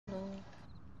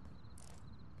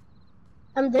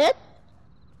I'm dead.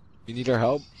 You need our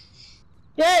help?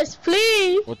 Yes,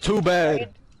 please. Well, too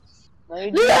bad.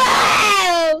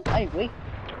 No! Hey, wait.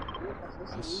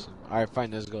 Alright,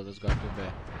 fine. Let's go. Let's go. Too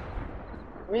bad.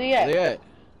 Where you at? Where they at?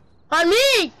 On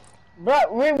me! Bro,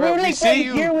 we're Bro, we like see right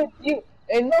you. here with you.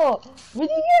 Hey, no. Where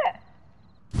you at?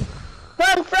 Bro,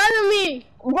 in front of me.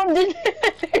 Bro,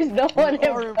 there's no one in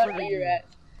are in front front of of you you. at.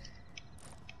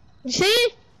 You see?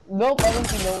 Nope, I don't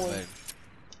see no one.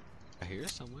 I hear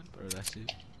someone, but that's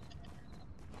it.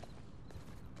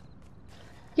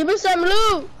 Give me some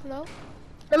loot. Hello?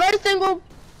 The medicine go.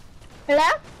 Hello?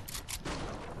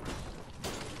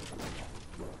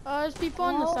 There's people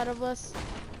on the side of us.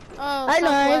 Oh, I know.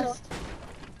 southwest.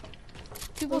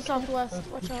 People southwest.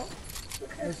 Watch out.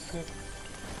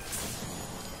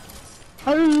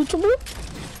 Are you YouTuber?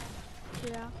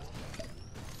 Yeah.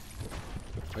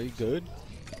 Are you good?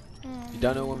 You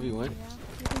down at 1v1? Yeah,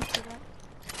 you can see that.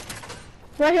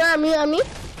 Right here on me, on me.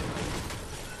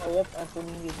 Oh, yep, I'm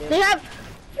filming you They there. have.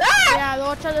 Ah! Yeah,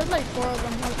 watch out. There's like 4 of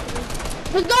them. Hopefully.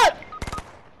 Let's go!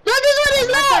 No, this one is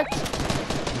left!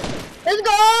 Let's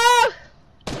go!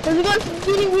 Let's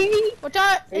go, Weedy Weedy. Watch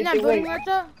out! In that Wait, building wait. right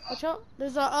there. Watch out.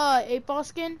 There's a 8-ball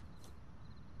skin.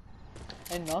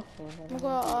 Enough. I'm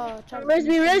gonna try to Res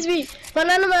me.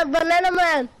 Banana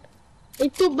man.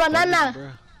 Itu banana.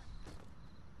 Bruh.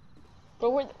 But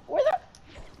where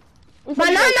the?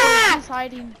 Banana! He's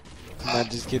hiding. I'm not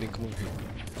just kidding. Come over here.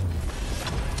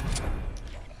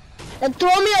 And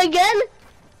throw me again?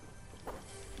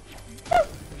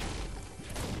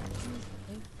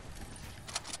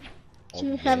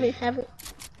 Have it.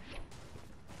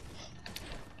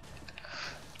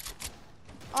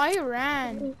 I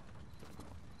ran.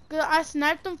 Cause I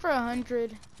sniped him for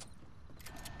 100.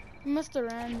 He must have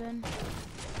ran then.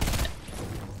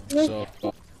 So,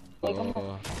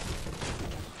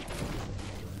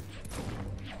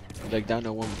 like down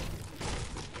to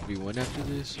 1v1 after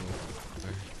this,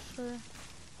 Sure.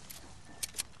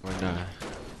 or not?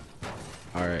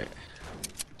 Alright.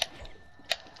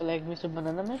 Like Mr.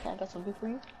 Banana Man, I got something for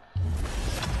you.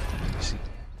 See.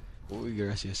 Oh,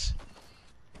 gracias.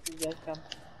 You guys come.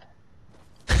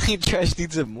 Trash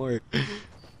needs some more.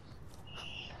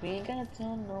 We ain't gonna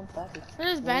tell nobody.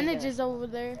 There's bandages over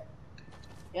there.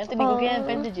 Anthony, go get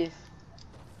bandages.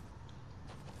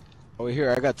 Oh,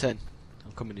 here, I got 10.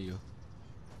 I'm coming to you.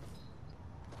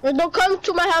 Well, don't come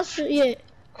to my house yet.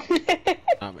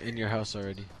 I'm in your house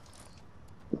already.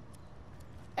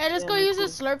 Hey, let's go use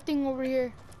this slurp thing over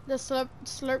here. The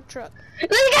slurp truck.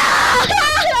 Let's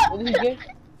go! What did you get?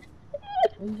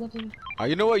 What did you got, David? Oh,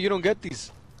 you know what? You don't get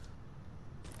these.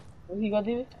 What did you got,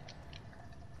 David?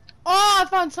 Oh, I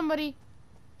found somebody.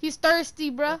 He's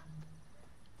thirsty, bruh.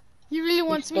 He really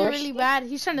wants me really bad.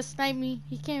 He's trying to snipe me.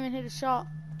 He can't even hit a shot.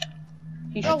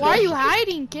 Bro, why are you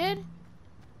hiding, kid?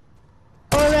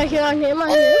 Oh, right here on him, on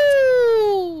here.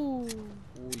 Ooh! Ooh,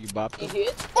 you bopped He him.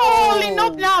 hit? Holy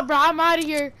nope, nah, bro. I'm out of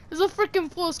here. There's a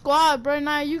freaking full squad, bro.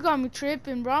 Nah, you got me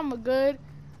tripping, bro. I'm a good.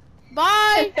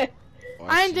 Bye. Oh,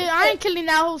 I ain't killing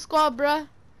that whole squad, bro.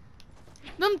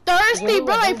 Them thirsty,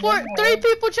 bro. Like 3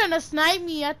 people trying to snipe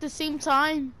me at the same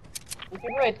time.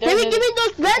 Right there, Give me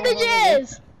those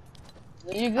bandages!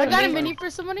 You I got a mini for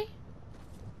somebody.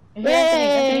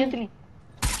 Anthony.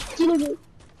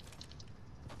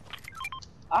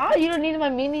 Ah, you don't need my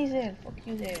minis then. Fuck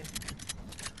you then.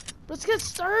 Let's get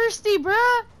thirsty,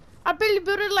 bruh. I barely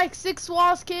built it like 6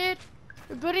 walls, kid.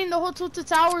 We're building the whole 2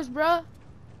 towers, bruh.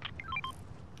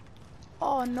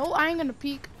 Oh, no, I ain't gonna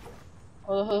peek.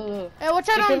 Hey, watch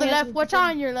out on the left. Watch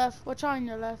out on your left. Watch out on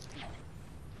your left.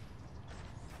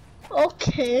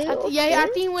 Okay. Yeah, I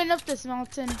think he went up this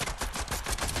mountain.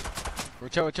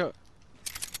 Watch out, watch out.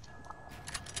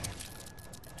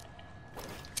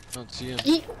 I don't see him.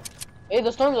 Hey,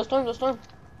 the storm. Right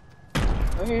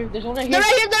here, there's one right here.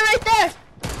 They're right there.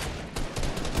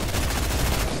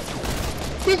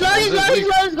 He's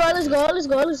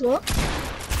low.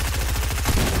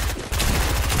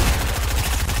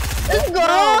 Let's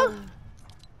go.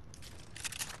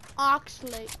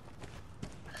 Oxley.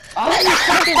 Ah,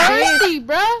 Thirsty,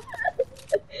 bruh.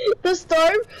 The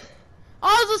storm.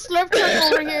 Oh, there's a slurp truck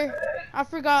over here. I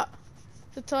forgot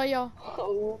to tell y'all.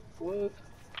 oh, fuck.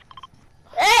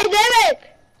 Hey, David!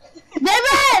 No!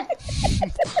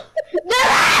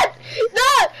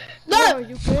 Bro,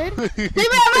 you good?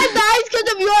 David, I might die because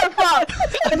of your fault.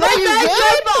 I Bro, you might die good?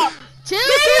 your fault. Chill,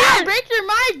 kid. Break your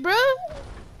mic, bro.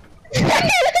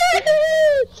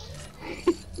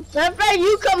 Matter of fact,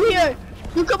 you come here.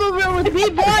 You come over here with me,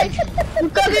 boy. You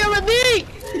come here with me.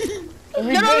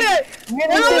 Get over here. Get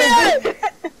over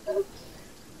here.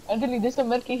 Anthony, there's a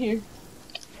medkit here.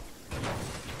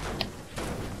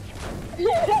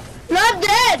 I'm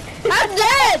dead! I'm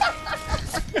dead!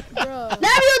 Bro.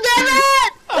 Damn you,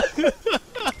 David!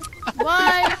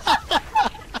 Why?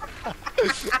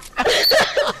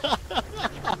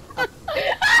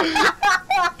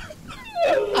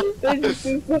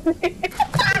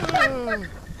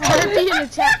 RP in the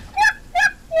chat.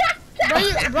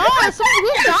 Bro,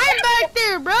 who's dying back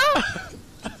there, bro?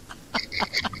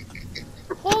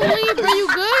 Holy, bro, you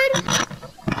good?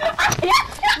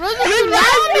 Bro, the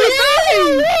tsunami,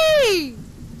 holy!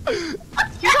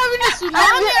 He's having a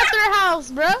tsunami at their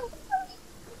house, bro.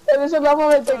 Does it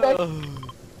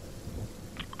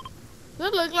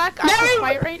look like I can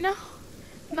fight right now?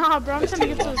 Nah, bro, I'm trying to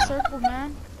get to the circle,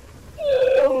 man.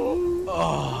 You're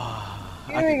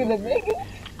gonna make it?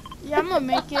 Yeah, I'm gonna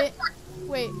make it.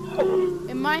 Wait,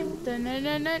 am I?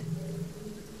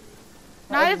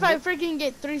 Not if I freaking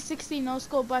get 360 no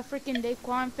scope by freaking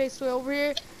Daquan face way over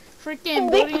here, freaking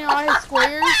building all his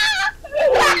squares.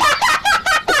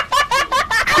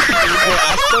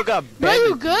 I still got Bro,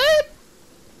 you good?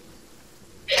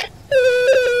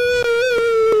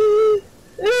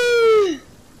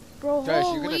 Bro, Josh,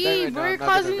 you're gonna die holy, right bro, now. you're I'm not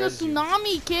gonna causing a res you.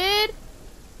 tsunami, kid.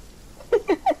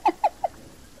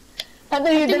 I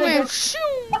thought you Think did we're it. shoo.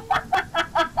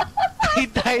 He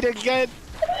died again.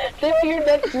 Did you're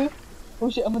dead too? Oh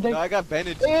shit, I'm gonna No, die. I got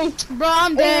bandaged. Hey, Bro,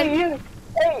 I'm dead. hey,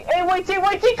 wait, come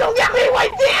get me,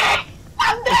 wait,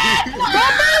 I'm dead! Bro, you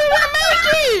wanna make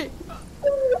it?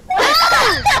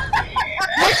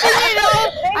 Next thing you know,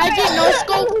 I get no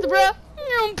scoped, bro.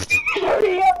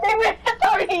 Hurry up, David!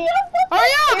 Hurry up!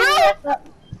 Hurry up, bro!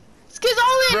 This kid's all the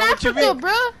way in Bro, what you Africa, mean?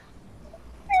 bro.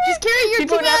 Just carry your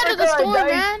People team in out of the Africa are storm,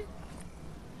 dying.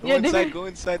 man. Go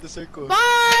inside the circle. Bye!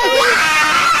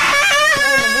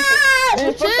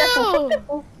 Dude, fuck that Chill. shit.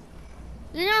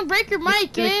 You're gonna break your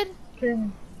mic, kid.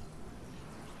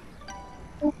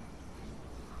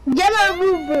 Get out of the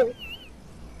room, bro.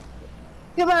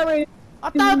 Get out of the room. I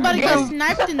thought I was about to get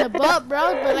sniped in the butt,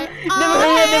 bro. But like, Wait,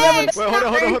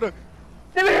 hold on.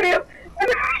 David, hurry up!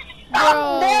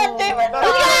 Bro. Dead, David! Oh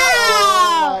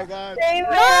my god.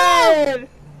 David!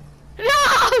 No!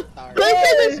 Go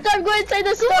inside the storm, go inside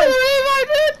the storm.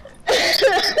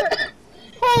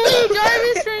 Holy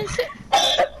Jarvis, for instance.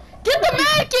 Get the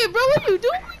med kit, bro. What are you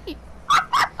doing?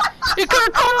 You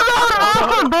could come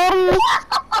down, buddy.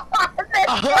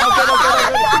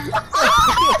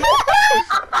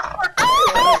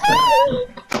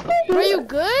 Are you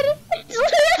good?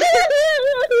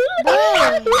 Bro.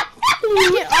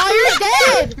 Oh, you're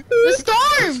dead. The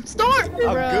storm. I'm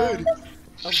bro. good.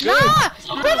 I'm good. Nah,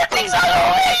 bro, the thing's on the way.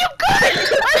 Are you good? Are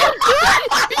you good?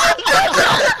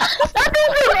 That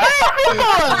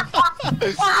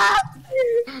dude's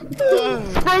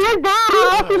Bro, you're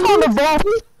dead. He's on the boat.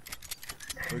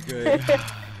 We're good.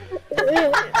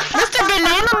 Mr.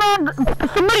 Banana Man,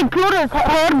 somebody killed his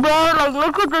head, bro. Like,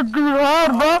 look at the dude's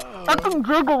head, bro. That thing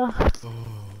jiggles.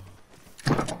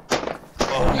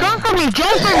 Jump for me.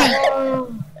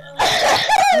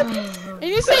 And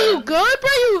you say you good,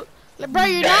 bro? Bro,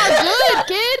 you're not good,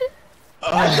 kid.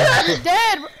 You're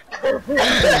dead.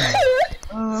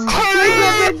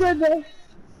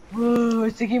 We're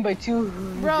sticking by 2.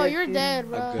 Bro, you're dead,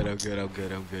 bro. I'm good.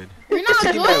 You're not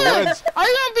Sticking by good. ones. Are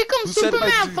you gonna become Who said by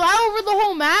Superman, 2? fly over the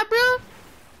whole map, bro?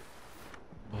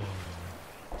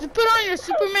 Just put on your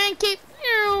Superman cape.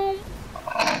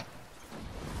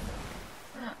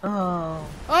 Oh, Oh,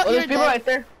 there's you're people dead. right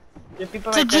there. There's people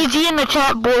It's a right there. GG in the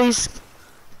chat, boys.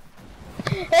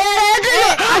 Hey, I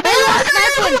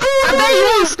bet you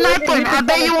won't snipe one. I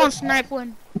bet you won't snipe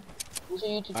one. What's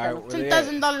your YouTube Alright, channel? where they at?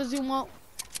 $10,000 you won't.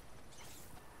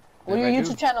 What's your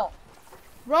YouTube channel?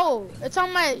 Bro, it's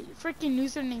on my freaking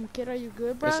username, kid. Are you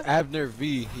good, bro? It's Abner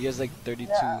V. He has like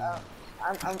 32.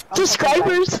 I'm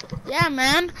subscribers. Yeah,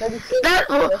 man. 36. That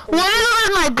one of them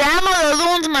is my grandma, the other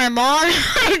one's my mom,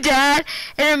 my dad,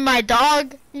 and then my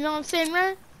dog. You know what I'm saying,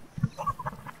 man?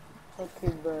 Okay,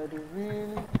 buddy,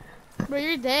 really? Bro,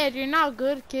 you're dead. You're not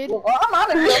good, kid. Well, I'm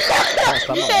out of here.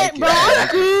 You said, bro, I'm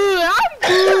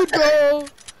good, bro.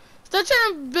 Still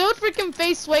trying to build freaking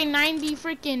face sway 90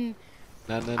 freaking.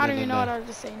 I don't even know what I was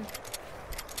just saying.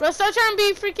 Bro, stop trying to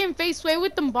be freaking face sway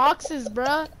with them boxes,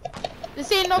 bro. This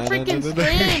ain't no freaking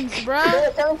scrims, bro.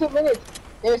 There's 17 minutes.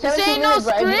 There's This 17 ain't no minutes,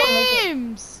 bro. I don't make it.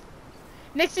 scrims.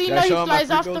 Next thing you Can I know, he show 'em my flies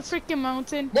free off the builds? freaking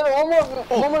mountain. There,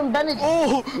 one more bandage.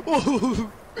 Oh!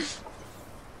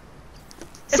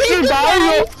 If you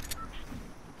die,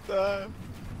 Uh,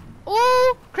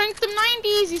 oh, crank them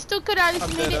 90s. You still could at least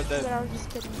I'm made dead, it. I'm dead. But I was just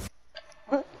kidding.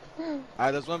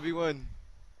 Alright, that's 1v1.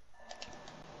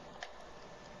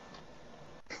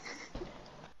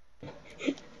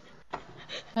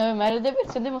 Matter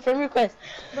David, send him a friend request.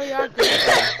 Bro, y'all good.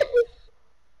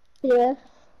 Yeah.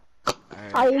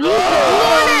 Alright. Are you?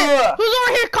 Who's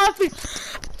over here coughing?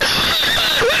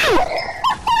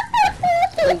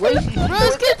 Like, wait. Bro,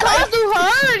 this kid caused a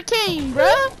hurricane, bro.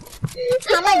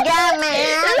 Oh my god,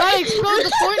 man. Gotta explode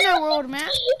the Fortnite world, man.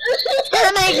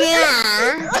 Oh my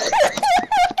god.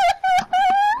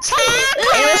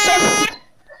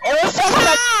 It was so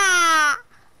fun.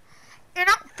 You're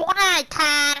not Fortnite,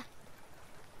 Tad.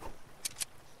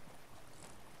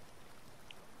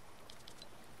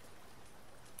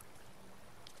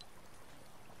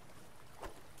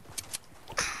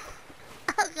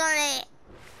 Sorry.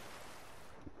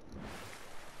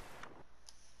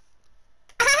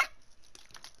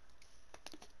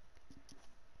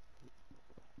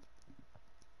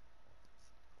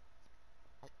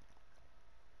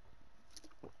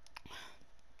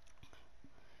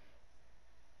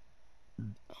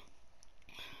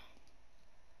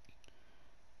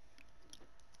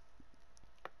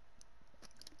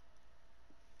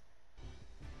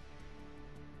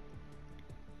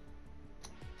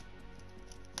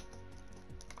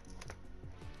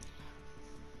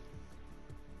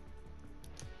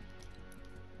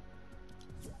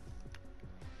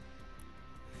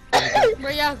 Bro,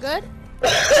 y'all good? Yo,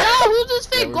 who's this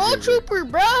fake we're gold good, trooper,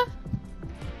 bro?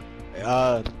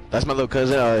 That's my little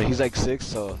cousin. He's like 6,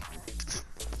 so.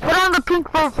 Put on the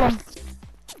pink version.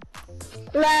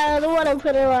 Nah, I don't want to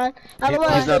put it on. I don't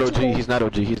want He's not OG. He's not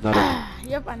OG. He's not OG.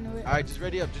 Yep, I knew it. Alright, just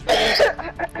ready up. Just ready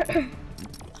up.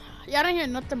 Y'all don't hear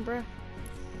nothing, bro.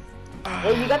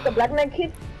 Oh, you got the black man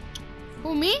kid?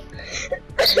 Who, me?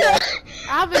 I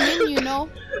have it in, you know.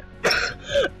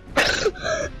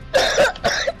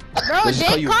 Bro, Let's just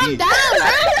call Jay, you calm B. down,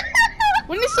 bro.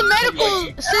 We need some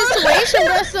medical situation,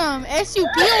 bro. Some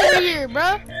SUP over here,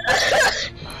 bro.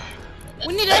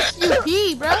 We need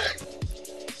SUP, bro.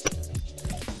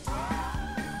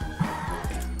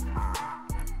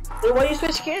 Hey, why you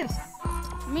switch skins?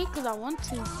 Me, cause I want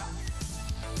to.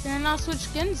 Can I not switch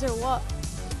skins or what?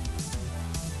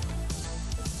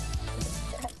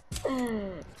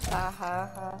 Ha ha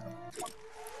ha.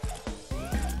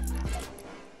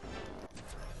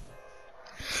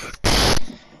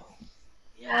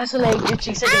 Yeah, so like your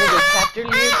cheeks are gonna get chapter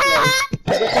leaves,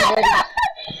 like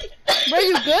Bro,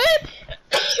 you good?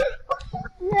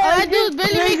 All I do is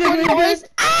barely make one noise.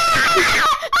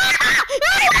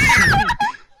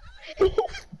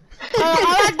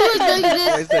 All I do is barely Why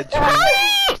this. is that true?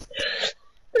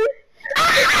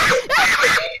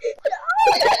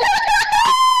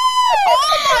 Oh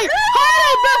my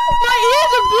god, bro! My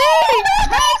ears are bleeding!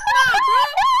 Heck no,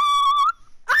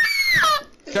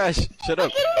 bro! Cash, shut up. I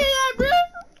can hear that, bro!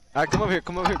 Alright, come over here.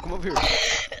 Come over here. Come over here.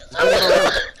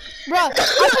 Bro, I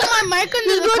put my mic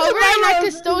under the cover and I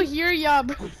can still hear y'all,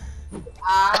 bro. I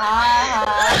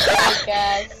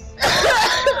guess.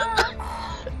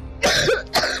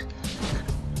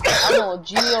 I'm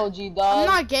OG, I'm dog.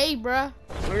 not gay, bro.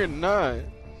 No, you're not.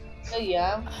 Oh,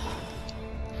 yeah.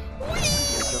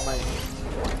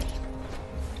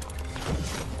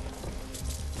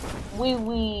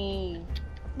 Wee.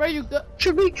 Bro, you good?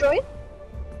 Should we join?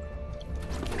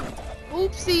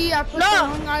 Oopsie, I put the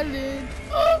wrong eyelid.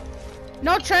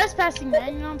 No trespassing,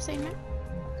 man. You know what I'm saying, man?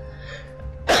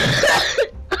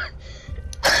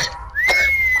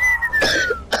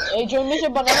 Hey, join Mr.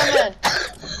 Banana Man.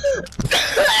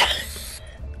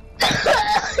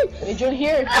 Hey, join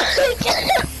here.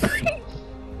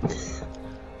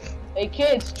 Hey,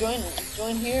 kids, join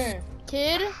here.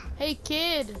 Kid? Hey,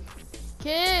 kid.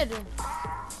 Kid,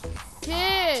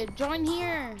 join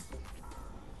here.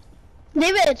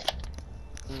 David.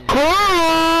 Hello.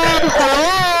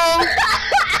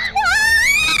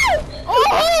 Oh,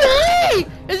 hey!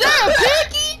 Is that a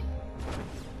piggy?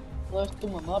 Where's tu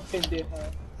mamá, pendeja?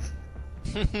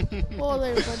 Oh,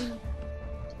 there, buddy.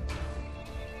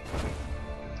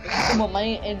 Tu mamá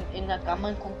en la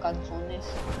cama con calzones.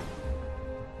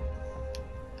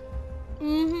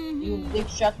 You dick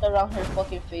strapped around her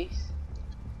fucking face.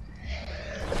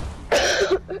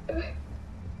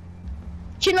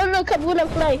 Chino, look, I'm gonna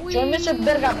fly. Join Mr.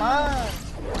 Bergaman.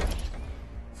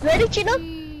 Ready, Chino?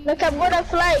 Look, I'm gonna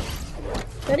fly.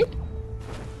 Ready?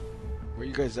 Where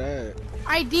you guys at?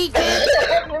 ID, kid.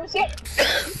 Let me see.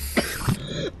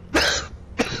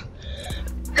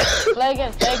 Fly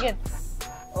again.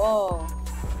 Oh.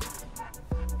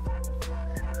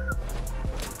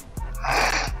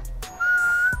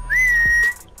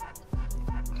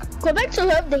 Go back to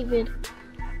love, David.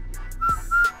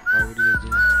 Alright, what are you guys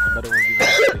doing? I'm about to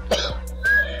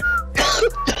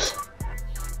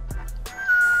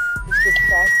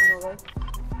 1v1.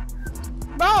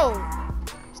 Bro,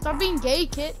 stop being gay,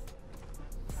 kid.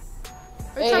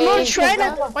 Hey, Why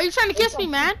you trying to kiss me,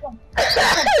 man?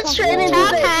 Straight into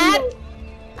Child the cat.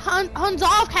 Hands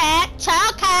off, cat.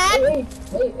 Child cat. Hey,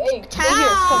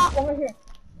 Child. come over here.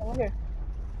 Come over here.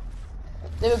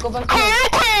 David, go back to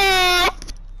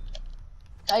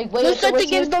Like, wait, Don't start the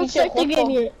game, don't start the game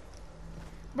yet.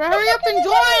 Bro, hurry up and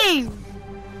join.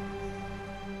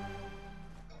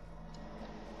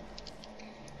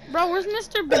 Bro, where's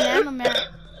Mr. Banana Man?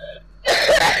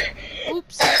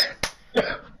 Oops.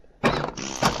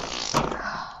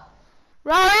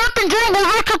 Bro, hurry up and join.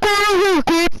 What's up here,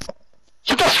 kid?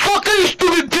 Shut the fuck up, you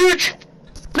stupid bitch!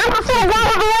 Never saw why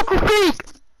the walk with me.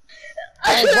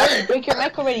 Hey, bro, break your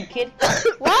mic already, kid.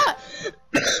 What?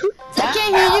 I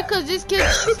can't hear you because this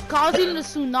kid's causing the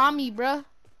tsunami, bruh.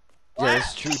 Yeah,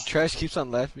 it's true. Trash keeps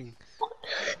on laughing.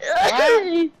 What?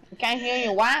 You can't hear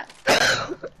you, what?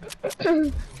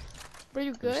 Bro,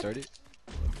 you You good? started?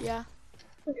 Yeah.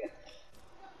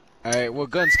 Alright, what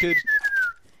guns, kid?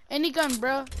 Any gun,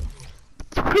 bro.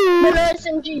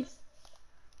 SMGs.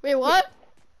 Wait, what?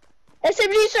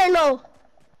 SMGs or no?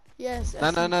 Yes. No.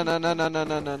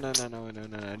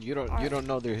 You don't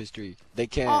know their history. They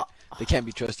can't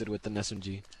be trusted with an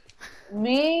SMG.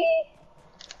 Me?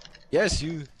 Yes,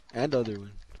 you and other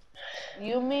one.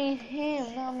 You mean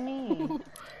him, not me.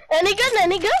 Any gun?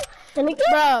 Any gun?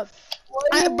 Bruh.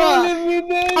 I've been wondering who's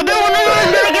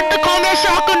gonna get the comment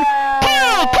shotgun.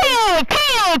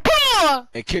 Pew!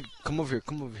 Hey, kid, come over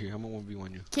here. I'm gonna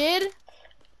 1v1 you. Kid?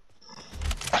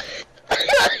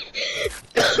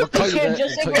 I'll call you Kid, that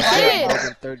just say until you goodbye. get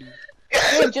 1,030.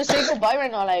 Dude, just say goodbye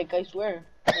right now, like, I swear.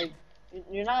 Like,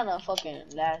 you're not gonna fucking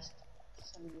last.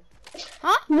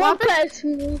 Huh? One What happened?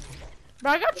 class.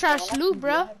 Bro, I got trash loot,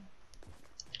 bro.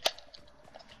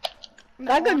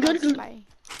 I got good loot.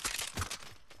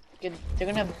 Kid, they're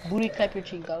gonna booty clap your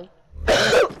cheek, dog.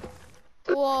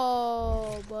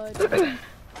 Whoa, bud. Alright,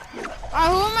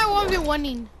 who am I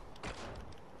 1v1ing?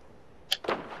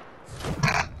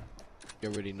 You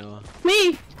already know.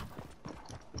 Me.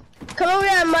 Come over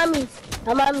here, mommy.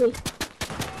 I'm mommy.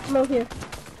 Come over here.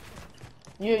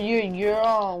 You're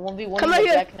on 1v1 Come with right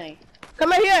here. Black Knight.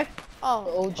 Come over here.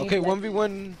 Oh. OG Okay, Black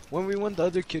 1v1 the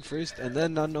other kid first, and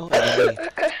then Nano, and then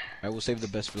me. I will save the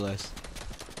best for last.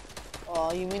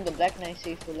 Oh, you mean the Black Knight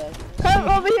safe for last? Come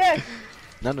over here.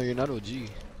 Nano, you're not OG.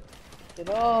 Get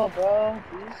up, bro.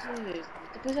 Jesus.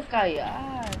 Te puedes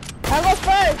callar. I'll go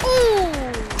first. Ooh.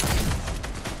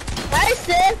 I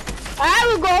said I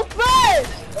will go first.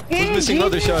 Okay. Who's missing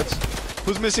other shots?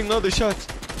 Who's missing other shots?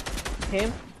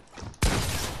 Him?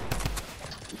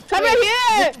 Come right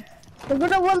here. We're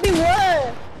gonna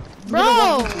 1v1.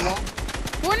 Bro!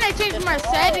 Fortnite changed my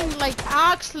settings, like,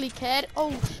 actually, kid.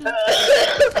 Oh, shoot.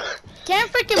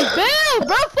 Can't freaking build,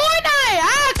 bro! Fortnite!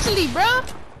 Actually, bro!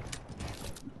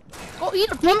 Go eat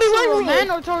a pixel roll, man,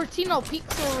 or Tortino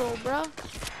pixel roll, bro.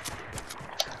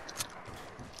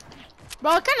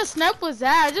 Bro, what kind of snipe was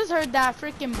that? I just heard that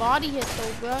freaking body hit,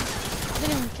 though, bro.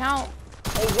 Didn't even count.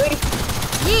 Hey, wait.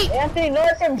 Yeet! Anthony, no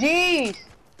SMGs.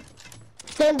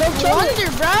 Then don't No kill me.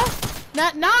 wonder, bro.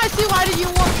 Now I see why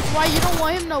you don't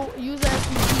want him to use the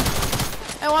SMG.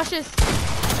 Hey, watch this.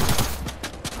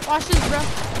 Watch this, bro.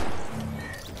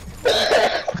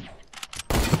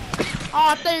 Oh,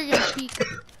 I thought you were gonna peek.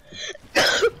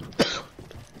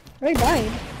 I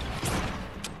died.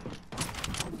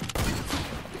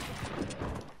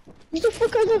 What the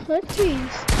fuck are the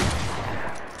hutties?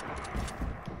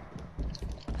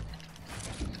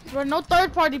 Bro, no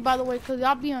third party, by the way, cause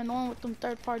y'all be annoying with them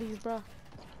third parties, bro.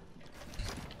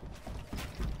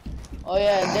 Oh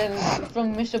yeah, and then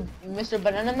from Mr.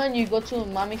 Banana Man, you go to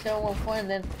Mommy 714 and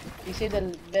then you say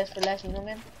the best for last, you know,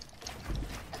 man?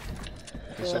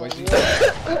 Okay, so why'd you...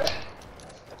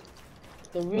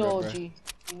 The real Right, OG, you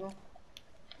know?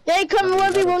 They come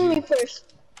 1v1 me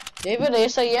first. David,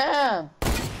 yes I am.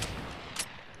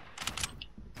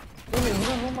 David, you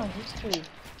don't know my history.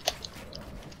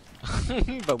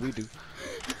 But we do.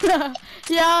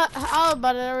 Yeah, I was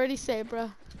about to already say,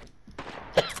 bro.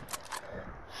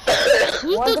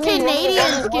 Who's the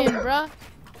Canadian skin, bro?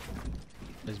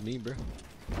 That's me, bro.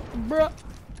 Bro.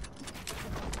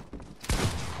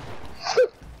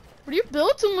 Bro, you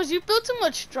build too much. You build too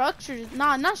much structures.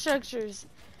 Nah, not structures.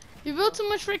 You build too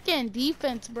much freaking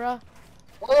defense, bro.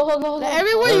 Hold on. Like,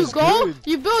 everywhere you That's go, good.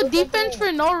 you build defense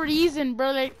for no reason,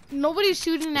 bro. Like, nobody's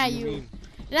shooting at you. mean?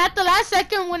 And at the last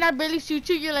second, when I barely shoot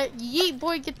you, you're like, yeet,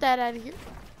 boy, get that out of here.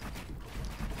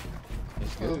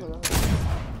 That's good.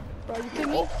 Bro, you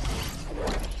kidding me?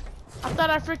 I thought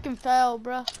I freaking fell,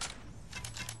 bro.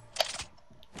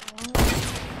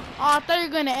 Oh, I thought you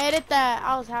were gonna edit that.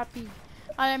 I was happy.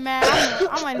 Alright, man,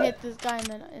 I'm gonna hit this guy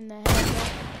in the head,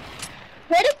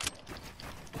 bro. Hit him.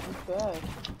 Okay.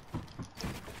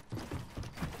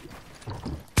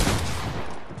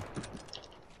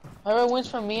 Whoever wins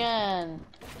from me and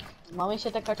Mami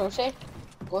 7-14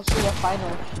 goes to the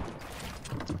final.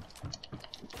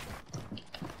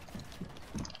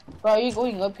 Bro, are you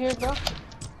going up here, bro?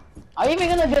 Are you even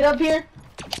gonna get up here?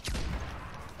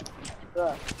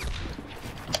 Bro.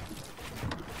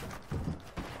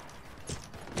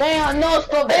 Damn, no,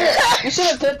 stop, David. You should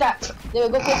have clipped that.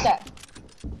 David, go clip that.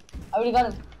 I already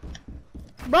got him.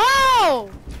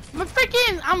 Bro!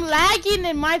 I'm lagging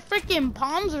and my freaking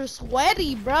palms are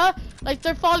sweaty, bruh. Like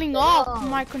they're falling off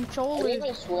my controller.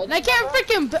 And I can't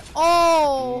freaking.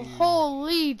 Oh,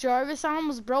 holy Jarvis! I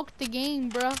almost broke the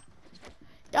game, bruh.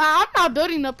 I'm not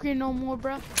building up here no more,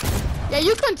 bruh. Yeah,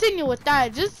 you continue with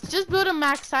that. Just build a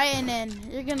max height and then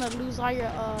you're gonna lose all your,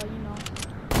 you know.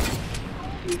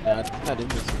 Yeah, I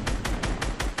didn't miss it.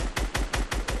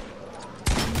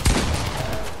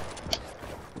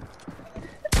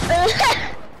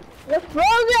 You're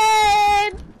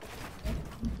frozen!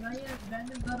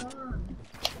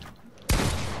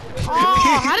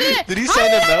 Oh, how did it? Did he sign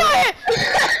him out?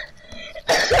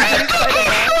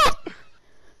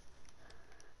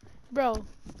 Bro,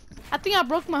 I think I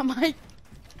broke my mic.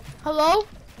 Hello?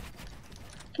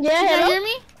 Yeah, Can hello? you hear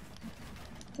me?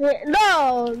 Yeah,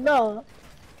 no.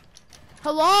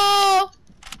 Hello?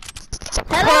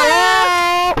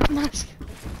 Hello?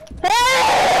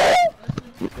 Hey!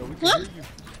 Yo, we can hear you.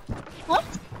 What?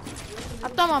 I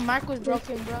thought my mic was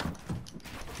broken, bro.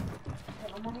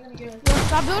 Yo,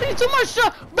 stop building too much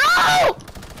stuff, bro!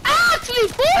 Actually,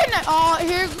 Fortnite. Oh,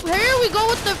 here we go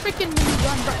with the freaking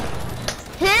minigun, bro.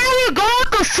 Here we go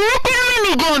with the freaking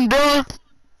minigun, bro.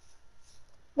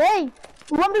 Hey,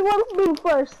 1v1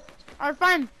 first. Alright,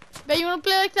 fine. Bet you wanna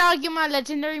play like that? I'll get my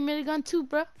legendary minigun too,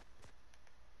 bro.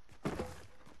 I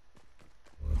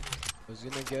was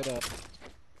gonna get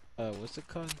what's it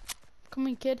called? Come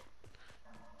in, kid.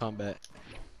 Combat.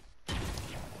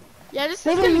 Yeah, this is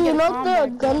Maybe gonna you get know the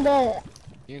combat, gun that.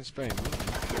 You can spray me.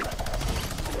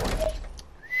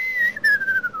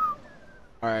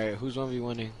 Alright, who's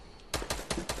 1v1ing?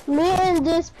 Me and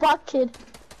this spot kid.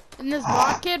 In this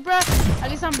block, kid, bro. At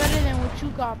least I'm better than what you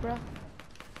got, bro.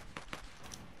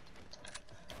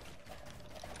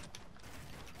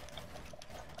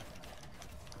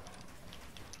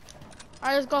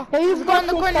 Alright, let's go. Hey, Let's go in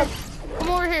the corner. Come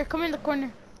over here. Come in the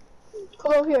corner.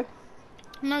 Come over here.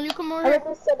 No, you come over I here. let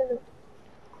this set it.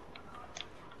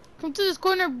 Come to this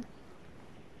corner.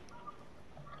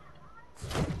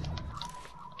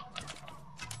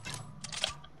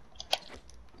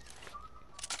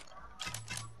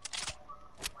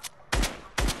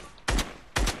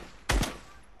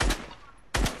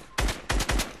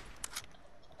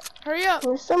 Hurry up.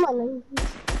 Where's some of my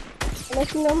 90s?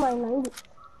 Let you know my 90s.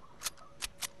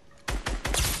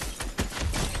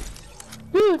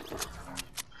 Dude! Did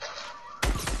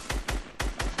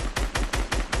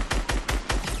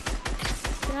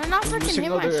I not freaking hit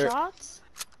my shots?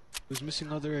 Who's missing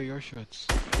other AR shots?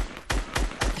 I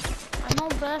know,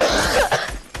 bruh.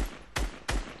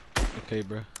 Okay,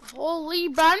 bro. Holy,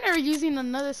 bro. I'm never using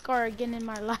another scar again in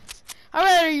my life. I'd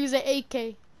rather use an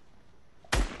AK.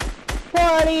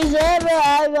 47,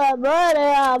 I got money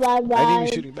on my I didn't mind.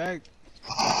 even shooting back.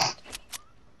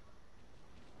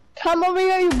 Come over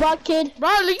here, you butt kid. Bro,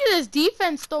 look at this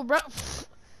defense, though, bro.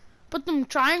 Put them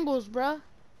triangles, bro.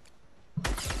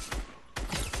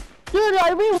 Dude,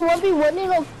 are we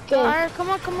 1v1ing? Okay. Alright, come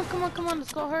on.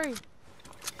 Let's go, hurry.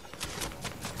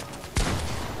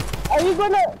 Are you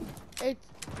gonna... Hey,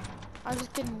 I'm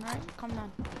just kidding, right? Calm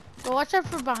down. But watch out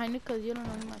for behind it, because you don't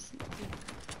know who my sneak is.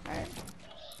 Alright.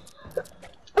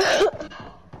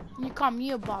 You call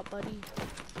me a bot, buddy.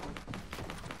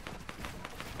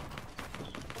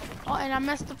 Oh, and I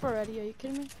messed up already. Are you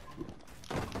kidding me?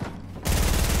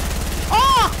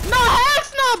 Oh! No,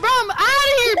 heck no, bro! I'm out of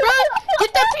here, bro!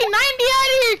 Get that P90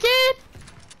 out of here, kid!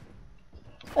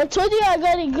 I told you I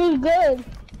got a good gun.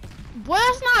 Boy,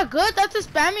 that's not good. That's a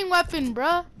spamming weapon,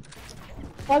 bro.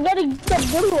 I got a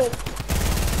good one.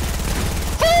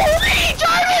 Holy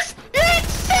Jarvis! You're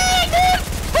insane, dude!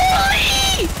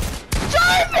 Holy!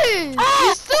 Jarvis!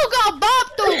 You still got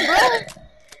bopped though, bro!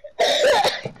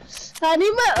 I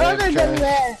need my Hey, other gun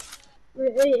back.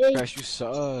 Crash, you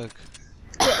suck.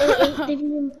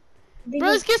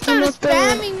 Bro, this kid started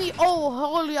spamming me. Oh,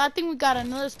 holy, I think we got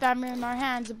another spammer in our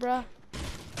hands, bro.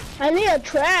 I need a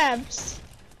traps.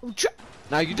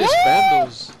 Now you just spam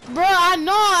those. Bro, I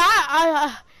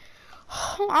know,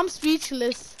 I'm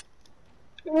speechless.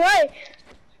 Right.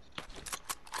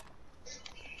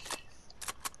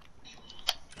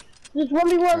 Just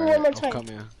 1v1 one more I'm time.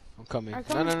 coming. I'm coming. I'm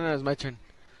No, coming. no, no, it's my turn.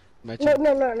 My No,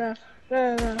 turn. no.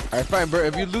 Alright, fine, bro.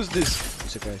 If you lose this,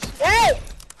 what's it, guys? Hey!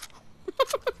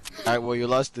 Alright, well, you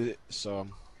lost it, so.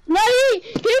 No, he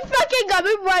fucking got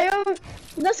me by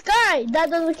the sky. That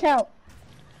doesn't count.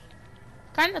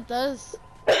 Kinda does.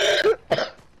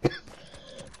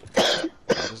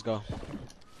 Let's go.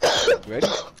 You ready?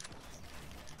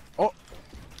 Oh!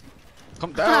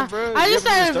 Come down, bro. I You just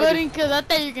haven't even started voting because I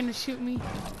thought you were gonna shoot me.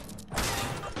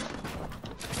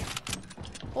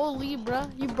 Holy, bruh.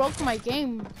 You broke my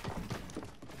game.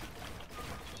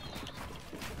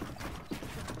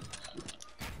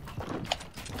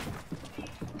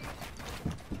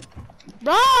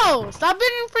 Bro! Stop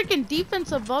being freaking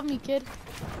defense above me, kid.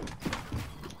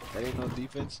 That ain't no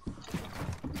defense.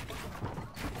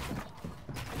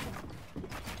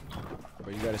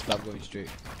 Bro, you gotta stop going straight.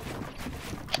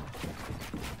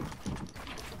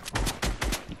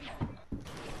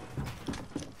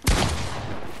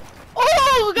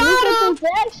 Oh,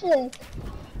 got him!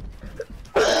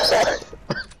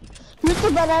 Mr.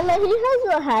 Banana, he has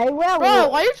a high well. Bro,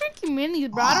 why you drinking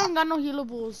minis, bro? I don't got no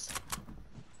healables.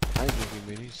 I ain't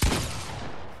drinking minis.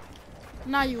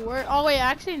 Nah, you were. Oh, wait,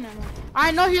 actually, no.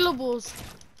 I know healables.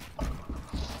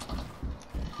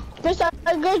 Because I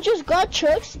just got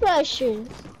truck smashes.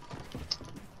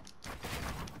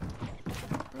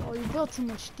 Bro, you built too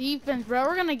much defense, bro.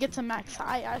 We're gonna get to max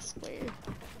high, I swear.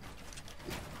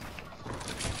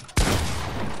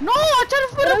 No, I tried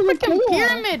to put a freaking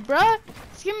pyramid, bro.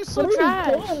 This game is so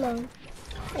trash.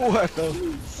 Oh, I fell.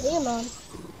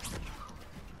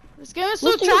 This game is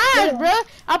so trash, bro.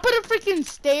 I put a freaking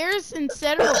stairs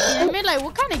instead of a pyramid. Like,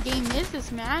 what kind of game is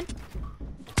this, man?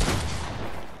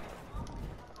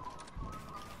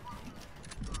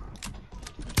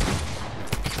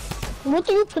 What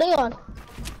do you play on?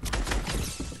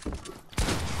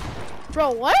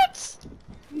 Bro, what?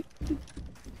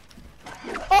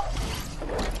 Oh.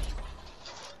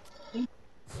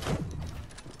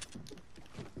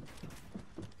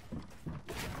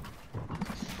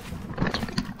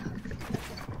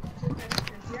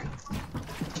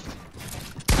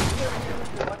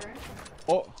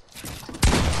 Oh.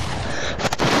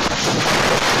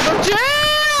 Bro,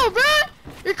 chill, bro.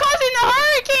 You're causing a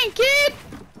hurricane, kid.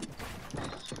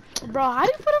 Bro, how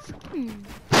do you put a freaking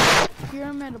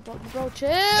pyramid above? Bro,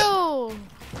 chill.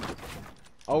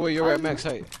 Oh, wait, you're at max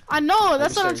height. I know,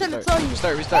 that's what I'm trying to tell you.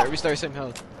 Restart, same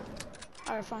health.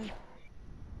 Alright, fine.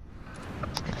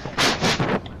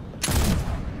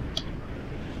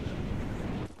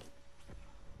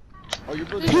 Oh, you're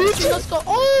building. Let's go.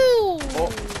 Oh!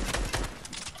 Oh.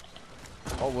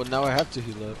 Oh, well, now I have to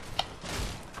heal up.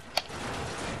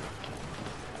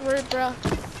 Word, bro.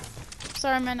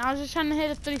 Sorry, man. I was just trying to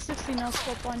hit a 360 no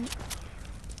scope on you.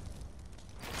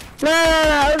 No,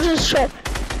 I was just trying.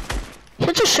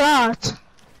 Hit your shot.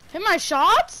 Hit my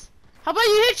shots? How about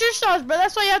you hit your shots, bro?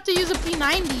 That's why you have to use a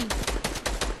P90.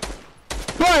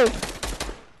 Boy.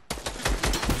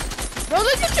 Bro,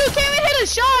 look at you. Can't even hit a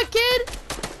shot, kid.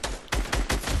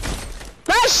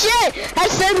 Oh shit! I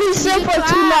said me simple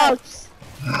too loud.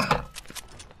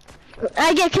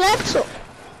 I get clapped.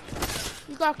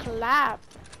 You got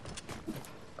clapped.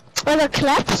 I got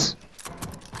claps?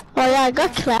 Oh yeah, I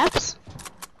got claps.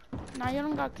 Nah, you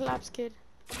don't got claps, kid.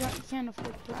 You can't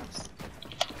afford claps.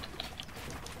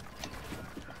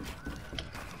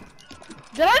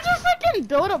 Did I just freaking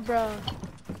build up, bro?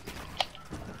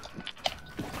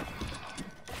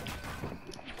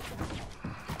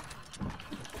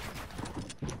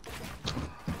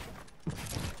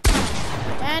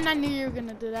 And I knew you were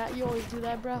gonna do that. You always do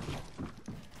that, bro.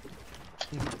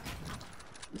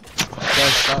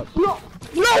 Stop. No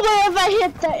way if I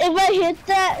hit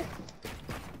that,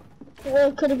 well,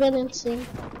 it could have been insane.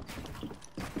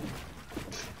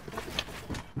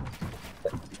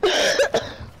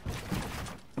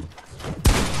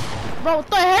 Bro, what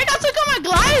the heck? I took out my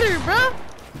glider, bro.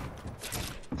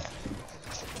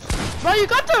 Bro, you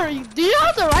got the, do you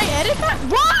have the right edit pack?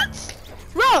 What?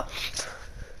 Bro,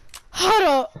 hold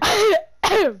up.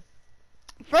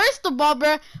 First of all,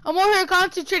 bro, I'm over here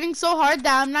concentrating so hard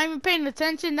that I'm not even paying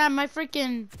attention that my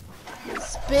freaking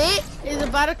spit is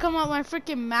about to come out my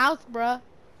freaking mouth, bro.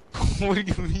 What do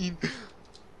you mean?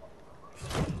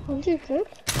 What do you think?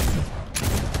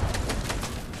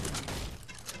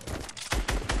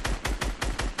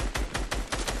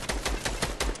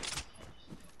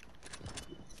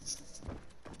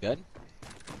 Good?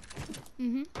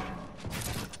 Mm-hmm.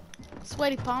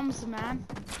 Sweaty palms, man.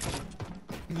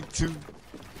 Me too.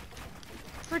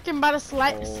 Freaking about to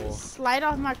slide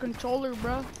off my controller,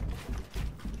 bro.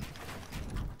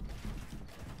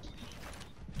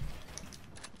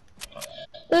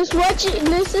 Just watch it.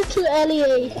 Listen to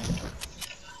LEA.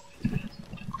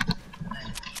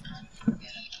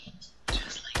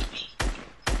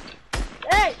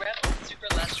 Hey!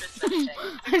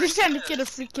 I'm just trying to get a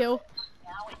free kill.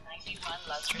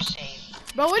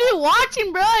 Bro, what are you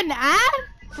watching, bro? An ad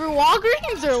for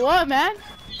Walgreens or what, man?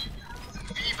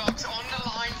 V-Bucks on the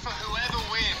line for whoever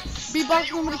wins.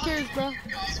 B-Box, nobody cares, bro.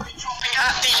 Guys will be dropping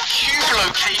at the Cube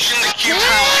location. The Cube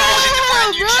house house in the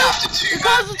brand new chapter 2. It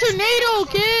caused a tornado,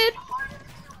 kid.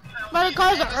 But it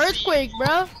caused an earthquake,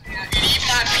 bro. It even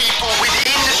had people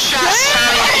within the chat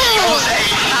saying that he was a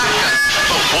hacker.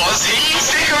 But was he?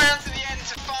 Stick around to the end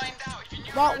to find out. If you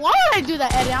knew Why would I do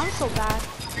that, Eddie? I'm so bad.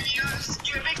 videos,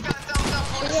 give a big fat thumbs up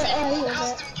for the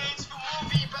custom games for more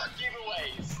V-Buck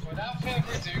giveaways. Without further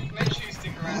ado, make sure you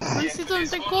stick around to the Wanna end see for this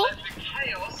something one. cool? Let the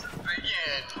chaos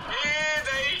begin. Here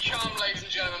they come, ladies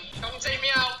and gentlemen. Come take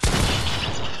me out.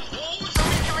 Oh,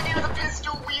 somebody's coming in with a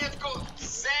pistol. We have got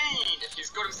Zane. He's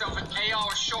got himself an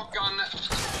AR shotgun.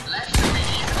 Let him be.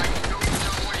 I don't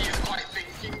know what he is quite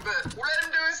thinking, but we'll let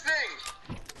him do his thing.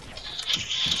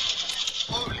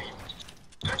 Holy.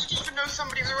 Don't you even know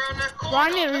somebody's around that corner? Bro, I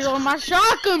need to reload my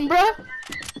shotgun, bro.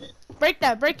 Break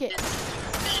that, break it.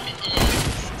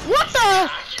 What the?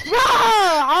 Bro!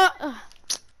 Why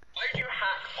do you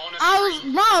hack on a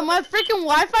Bro, my freaking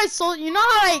Wi-Fi so, you know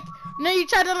how like, you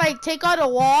try to like take out a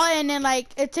wall and then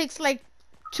like, it takes like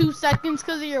 2 seconds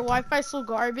because of your Wi-Fi so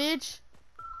garbage?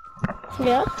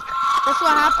 Yeah. That's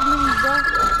what happened to me, bro.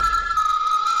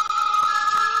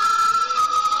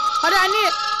 Hold on,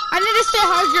 I need to stay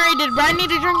hydrated, bro. I need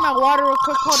to drink my water real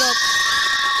quick, hold up.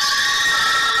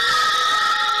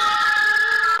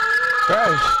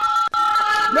 Crash.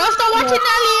 Bro, stop watching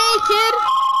LEA, kid.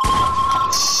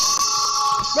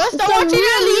 Bro, stop watching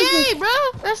LEA, bro.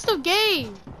 That's the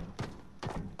game.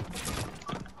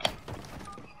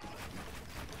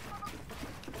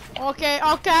 Okay,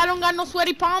 I don't got no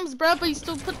sweaty palms, bro, but you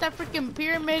still put that freaking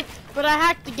pyramid. But I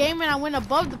hacked the game and I went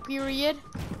above the period.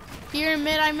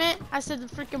 Pyramid, I meant. I said the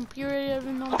freaking period,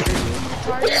 even though I'm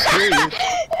retarded.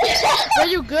 Are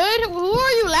you good? Who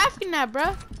are you laughing at, bro?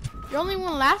 You're the only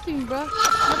one laughing, bro.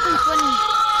 Nothing funny.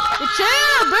 The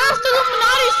channel, bro. Still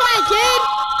Illuminati sign, kid.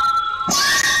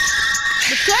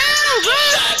 The channel, bro.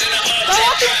 Stop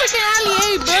watching freaking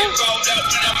LEA, bro.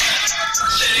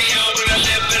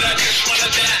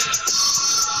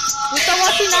 Stop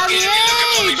watching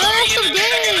LEA, bro. That's the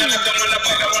game.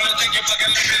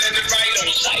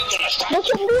 What's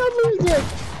your real music?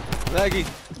 Laggy.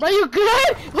 Bro, you good?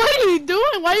 What are you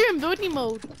doing? Why are you in beauty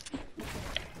mode?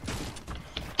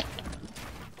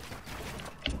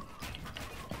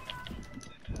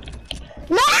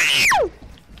 No!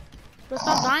 Bro,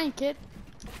 stop dying, kid.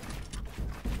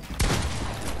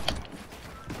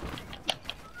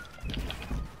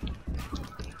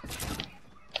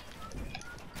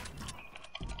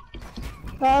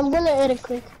 I'm gonna edit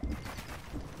quick.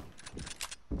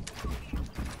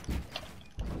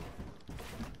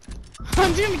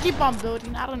 I'm just gonna keep on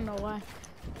building. I don't know why.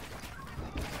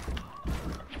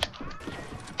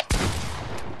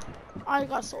 I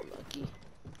got so lucky.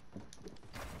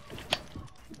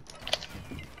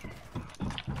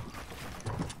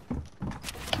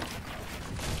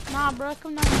 Nah, bro,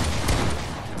 come down.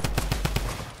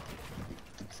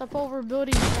 Stop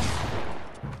overbuilding, bro.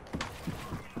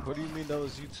 What do you mean that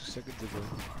was you 2 seconds ago?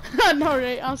 I know,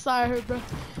 right? I'm sorry, bro.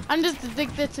 I'm just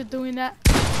addicted to doing that.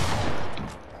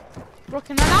 Bro,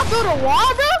 can I not build a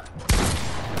wall, bro?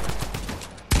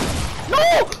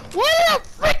 No! What is a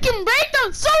freaking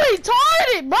breakdown? So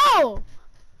retarded, bro!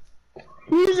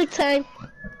 Music time.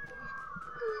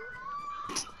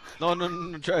 No,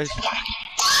 trash.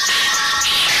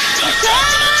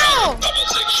 Chill!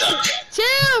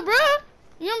 Chill, bro!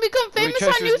 You gonna become famous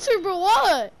Trash on was- YouTube or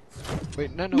what?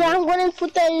 Wait, no. Yeah, I'm gonna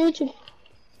put that on YouTube.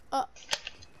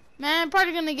 Man, I'm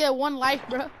probably gonna get 1 like,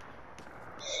 bro.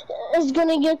 It's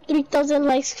gonna get 3,000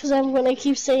 likes because I'm gonna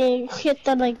keep saying hit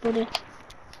that like button.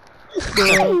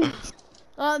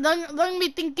 Don't be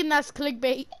thinking that's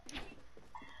clickbait.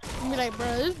 Be like,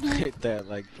 bro, this dude. Hit that,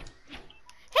 like.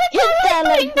 Hit that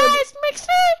like button, guys! Make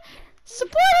sure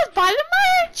support us by the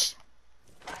merch.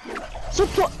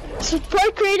 Support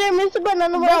creator Mr.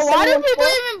 Banana. Bro, why do people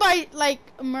even buy like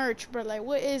merch, bro? Like,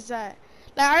 what is that?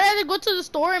 Like, I'd rather go to the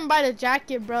store and buy the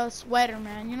jacket, bro, sweater,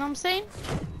 man. You know what I'm saying?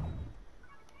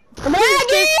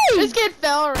 This kid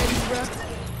fell already, bro.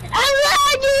 I'm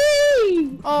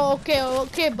lagging! Oh,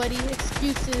 okay, buddy.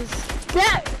 Excuses.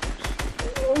 That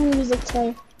music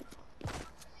time.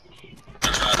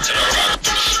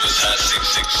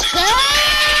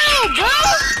 Damn, bro!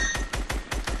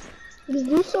 Just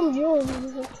do some drill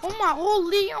music. Oh my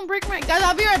holy, I'm breaking my guys.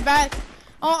 I'll be right back.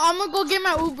 Oh, I'm gonna go get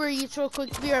my Uber Eats real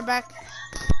quick. Be right back.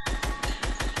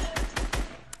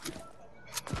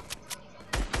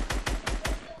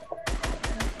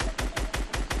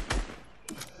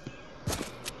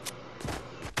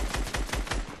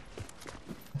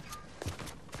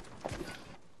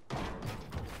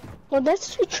 Well,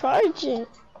 that's to charge it.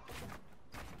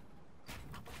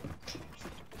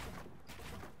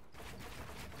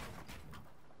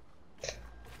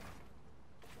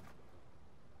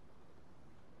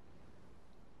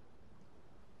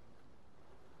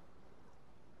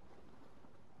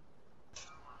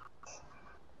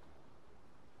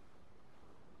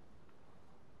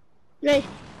 Hey.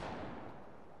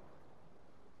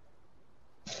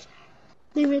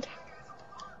 Leave it.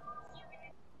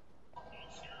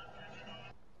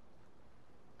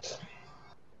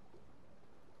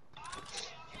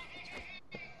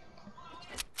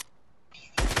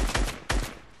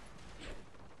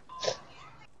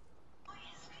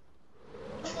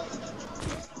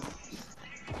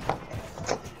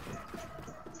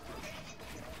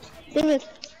 David.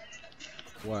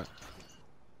 What?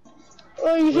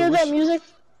 Oh, you hear that music?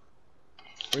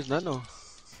 Where's Nano?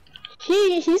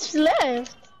 He's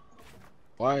left.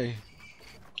 Why?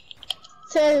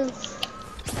 Says.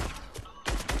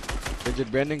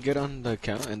 Did Brandon get on the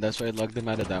account and that's why I logged him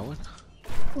out of that one?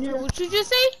 Yeah. What you just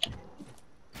say?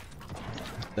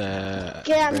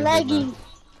 Yeah, I'm laggy.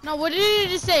 No, what did you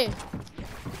just say?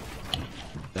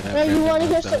 Wait, you wanna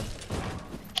hear some?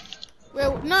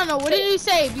 Wait, no, what did you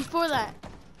say before that?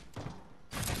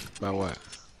 About what?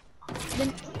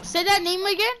 Then say that name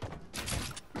again?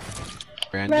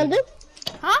 Brandon?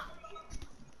 Huh?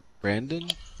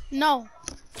 Brandon? No.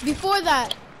 Before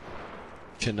that.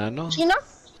 Chinano? Chino?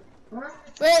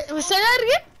 Wait, say that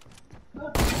again?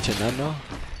 Chinano?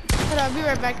 Hold on, I'll be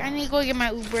right back. I need to go get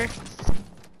my Uber.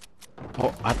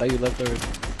 Oh, I thought you left already.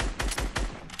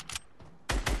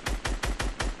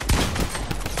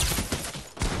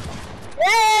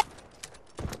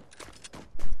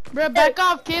 Bro, back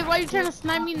off, kid. Why you trying to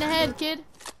snipe me in the head, kid?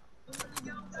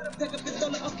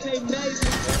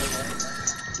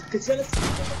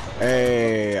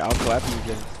 Hey, I'll clap you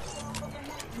again.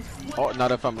 Oh,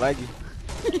 not if I'm laggy.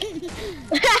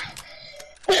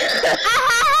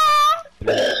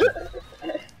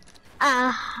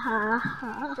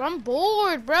 Bro, I'm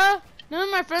bored, bro. None of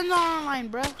my friends are online,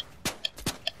 bro.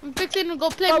 I'm fixing to go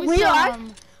play me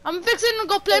some. I'm fixing to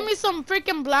go play me some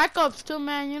freaking Black Ops too,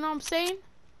 man. You know what I'm saying?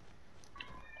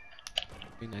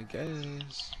 I mean, I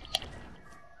guess.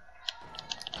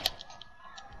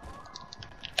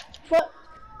 What?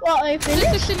 Well, I finished.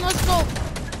 PlayStation, let's go.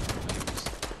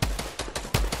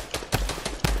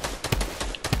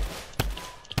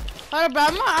 Alright, bro.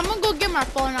 I'm gonna go get my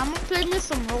phone. I'm gonna play me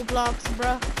some Roblox,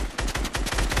 bro.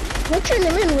 What's your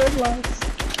name in Roblox?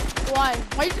 Why?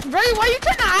 Why you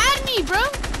trying to add me, bro?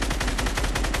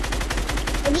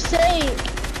 I'm just saying.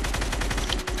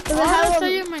 I'll tell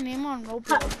you my name on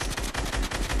Roblox.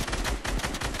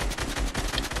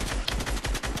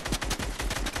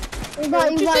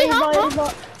 Invite.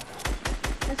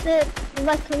 That's it.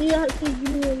 Invite, can you have to give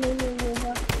me your name in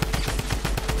Roblox?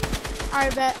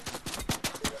 Alright, bet.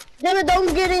 David,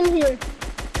 don't get in here.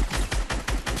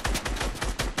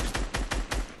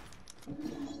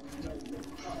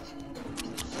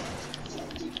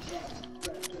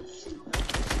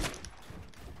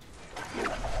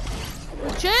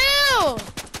 Chill!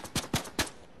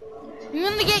 You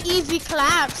only get easy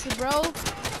claps, bro.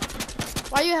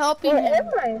 Why are you helping Where him?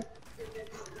 am I?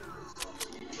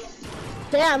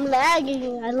 Yeah, I'm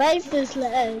lagging. I like this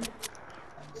lag.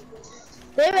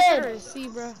 David! See,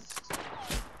 bro.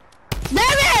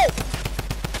 David!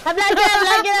 I'm laggy.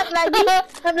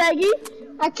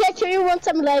 I can't kill you once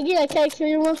I'm laggy.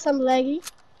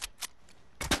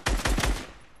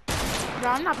 Bro,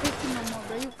 I'm not picking no more,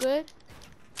 bro. You good?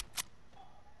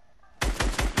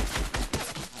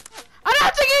 I don't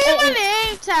have to give you my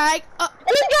name tag.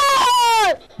 Let's go!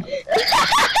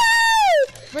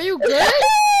 Bro, you good?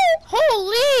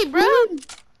 Holy, bro.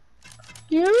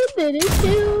 You didn't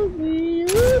kill me.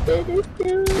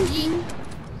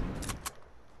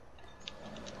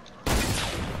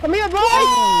 Come here, boy!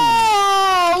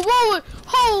 Oh, whoa,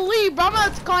 holy, bro, I'm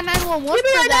about to call 911 Give me for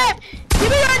your that. name! Give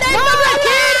me your name! No,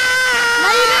 kid!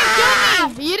 No,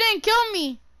 you didn't kill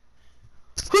me!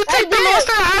 Who took the most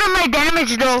out of my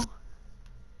damage, though?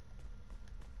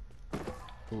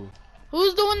 Ooh.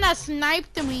 Who's the one that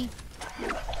sniped me?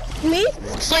 Me?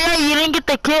 So yeah, you didn't get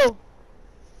the kill.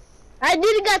 I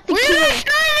didn't get the You kill. didn't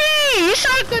snipe me! You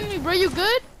shotgunned me, bro. You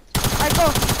good? Alright,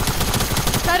 go.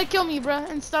 Try to kill me, bro,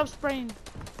 and stop spraying.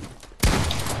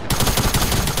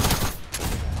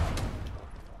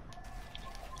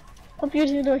 Hope you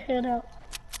did your head out.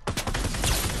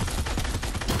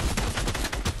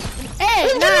 Hey,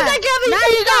 nah,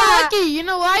 you got lucky. You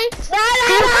know why?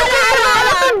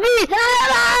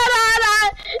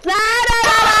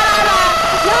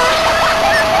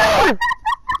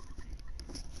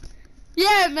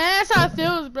 Yeah, man, that's how it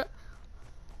feels, bro.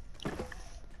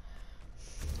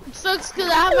 It sucks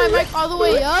because I have my mic all the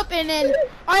way up, and then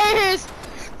all I hear is.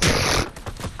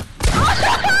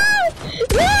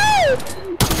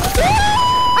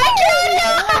 I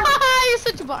can't! You're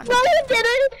such a bot. No, you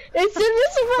didn't. It's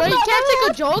invisible. Bro, you can't take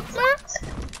a joke, bro?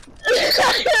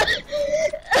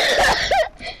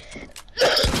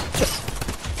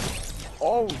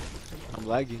 Oh, I'm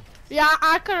lagging. Yeah,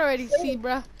 I could already see,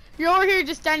 bro. You're over here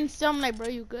just standing still. I'm like, bro,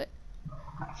 you good?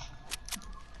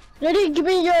 Ready? Give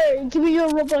me your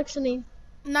Roblox name.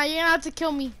 Nah, you're gonna have to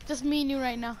kill me. Just me and you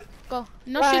right now. Go.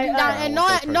 No Alright, shooting down, and no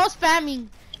no spamming.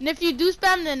 And if you do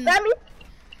spam, then Sammy?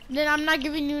 I'm not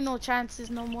giving you no chances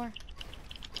no more.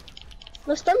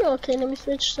 No, Sammy, okay. Let me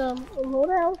switch some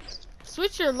loadouts.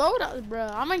 Switch your loadout, bro.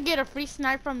 I'm gonna get a free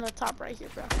snipe from the top right here,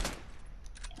 bro.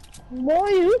 Boy,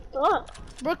 you thought.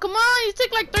 Bro, come on. You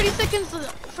took like 30 seconds to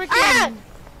freaking. Ah!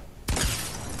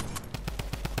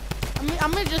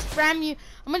 I'm gonna just spam you.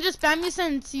 I'm gonna just spam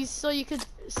you so you could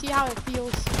see how it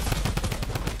feels.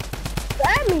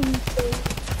 Sammy.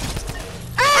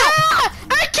 Ah!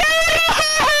 I killed you!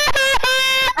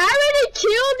 I already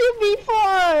killed you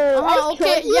before.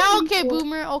 Okay, yeah, okay,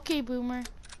 boomer. Okay, boomer.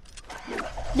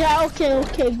 Yeah, okay,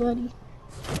 buddy.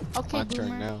 Okay, My boomer.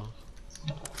 turn now.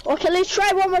 Okay, let's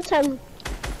try one more time.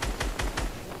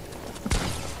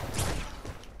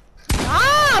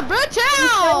 Ah, bro,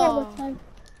 chill!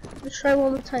 Let's try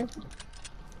one more time.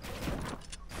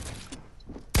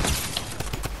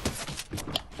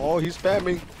 Oh, he's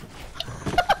spamming.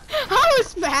 How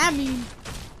is spamming?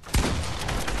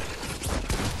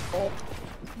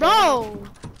 Bro!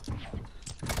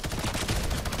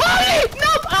 Holy!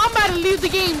 Nope! I'm about to leave the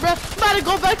game, bro. I'm about to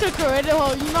go back to the corridor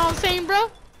hole. You know what I'm saying,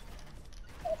 bro?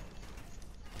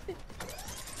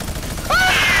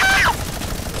 Ah!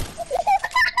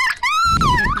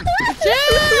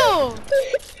 Chill!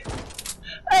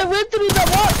 I went through the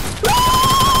wall.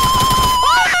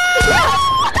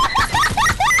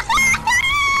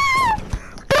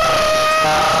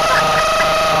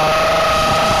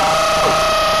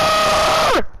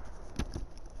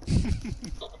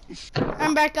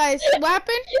 I'm back, guys. What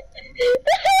happened?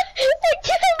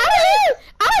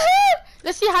 I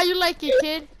Let's see how you like it,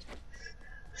 kid.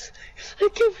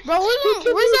 can't. Bro,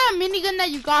 where's that minigun that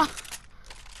you got?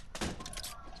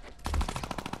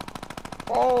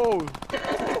 Oh,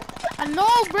 I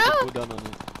know, bro. go down on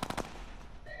it.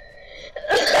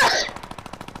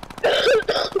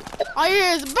 All you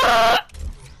hear is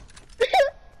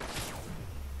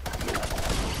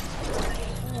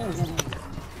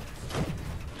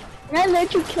I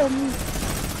let you kill me.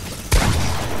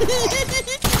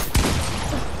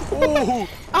 Oh,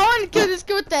 I want to kill this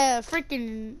kid with the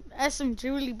freaking SMG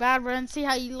really bad, bro, and see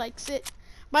how he likes it.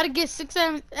 About to get 6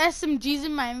 SMGs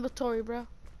in my inventory, bro.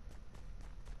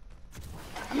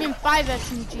 I mean 5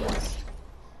 SMGs,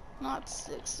 not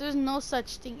 6. There's no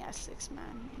such thing as 6, man.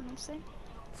 You know what I'm saying?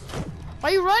 Why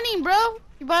you running, bro?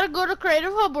 You about to go to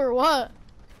Creative Hub or what?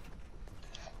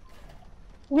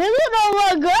 You don't know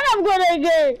what gun I'm gonna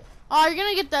get. Oh, you're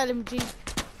gonna get that LMG.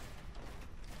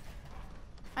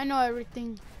 I know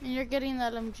everything, and you're getting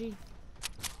that LMG.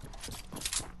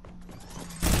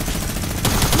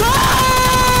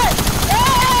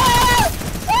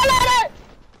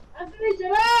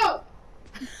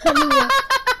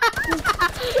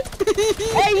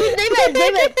 Hey,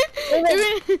 David.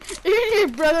 Even your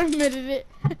brother admitted it.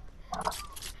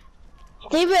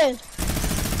 David.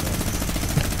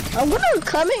 I'm gonna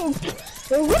come in.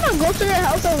 We're gonna go to your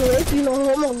house and rape you, no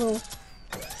homo.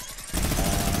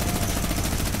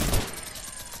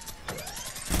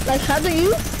 Like, how do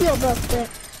you feel about that?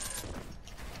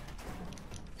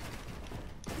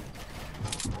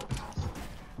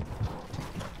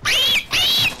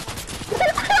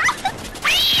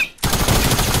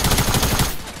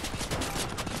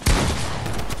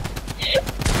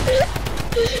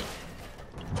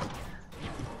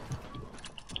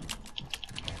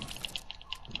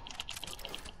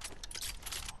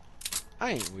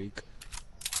 I ain't weak.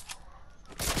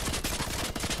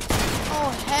 Oh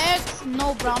heck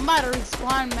no, bro! I'm about to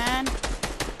respawn, man.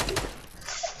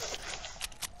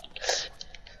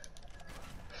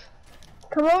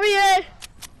 Come over here.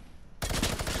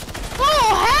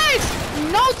 Oh heck!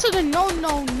 No to the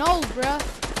no, bro.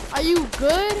 Are you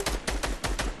good?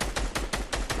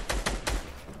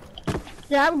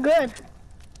 Yeah, I'm good.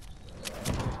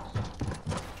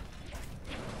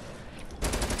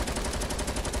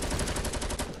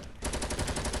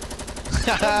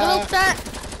 Look that.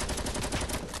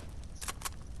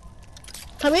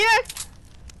 Come here.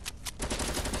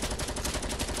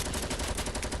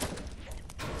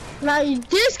 Now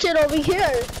this kid over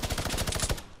here.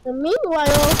 And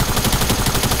meanwhile,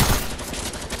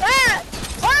 Hey,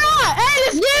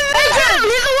 he's a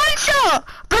one shot.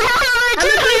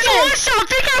 He's a one shot.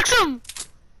 Pickaxe him.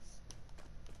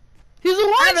 He's a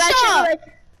one shot.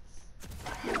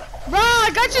 Bro, I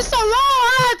got you so long.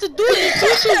 I had to do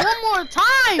this one more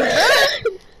time, bro.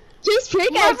 Just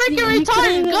pickaxe My freaking me.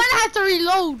 retarded gun had to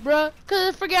reload, bro. Cause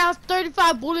I freaking has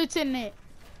 35 bullets in it.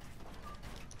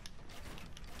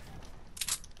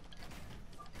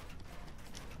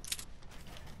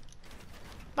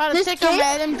 About to take out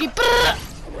my LMG.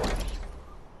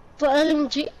 For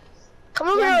LMG?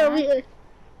 Come over here.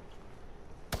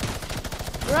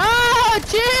 Bro,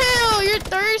 chill. You're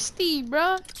thirsty,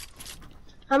 bro.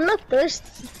 I'm not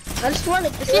thirsty. I just want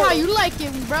to See how you like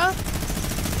it, bro.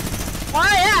 Oh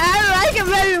yeah, I like it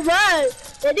very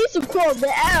much. It needs to cool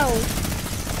down.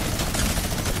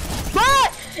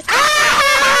 But I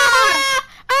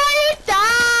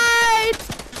died.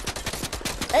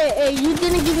 Hey, you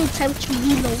didn't give me time to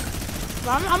reload.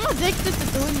 Bro, I'm addicted to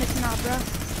doing this now, bro.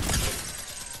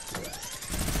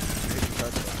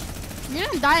 You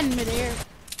didn't die in midair.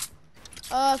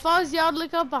 If I was you, I'd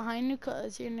look up behind you,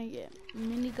 cause you're gonna get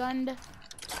minigunned.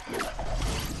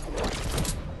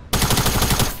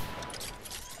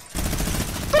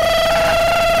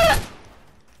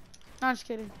 No, I'm just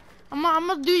kidding. I'm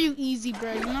gonna do you easy,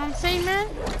 bro. You know what I'm saying, man?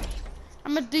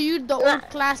 I'm gonna do you the old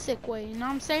classic way. You know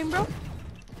what I'm saying, bro?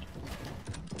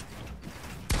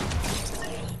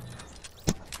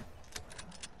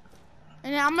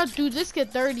 And then I'm gonna do this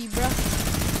get dirty, bro.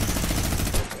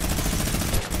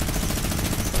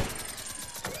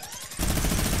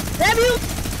 Damn you!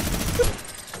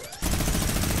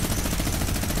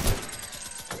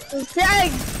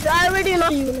 I already know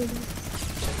you.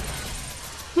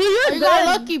 You got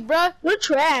lucky, bro. You're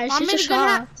trash. My It's a minigun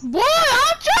shot. Boy,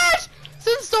 I'm trash!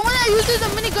 Since the one that uses the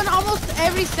minigun almost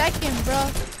every second, bro.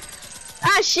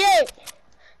 Ah shit!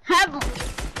 Have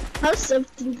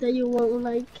something that you won't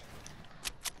like.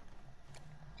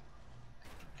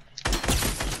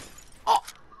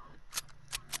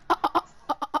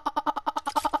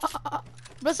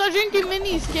 But start drinking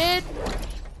minis, kid.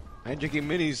 I ain't drinking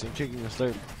minis, I'm drinking a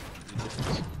slurp.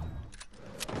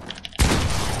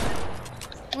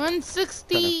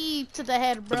 160 to the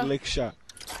head, bro. Lick shot.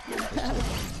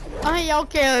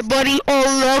 Okay, buddy. A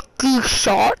lucky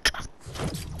shot.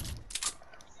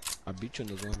 I beat you in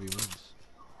those 1v1s.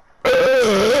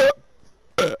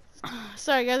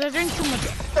 Sorry, guys. I drank too much.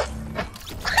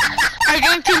 I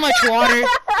drank too much water.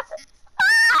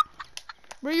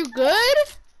 Were you good?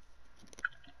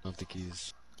 I don't think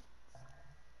he's...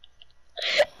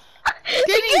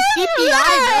 Getting CPI,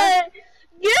 bro.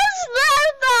 Yes,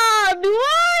 Nathan!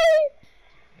 What?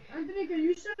 Anthony, can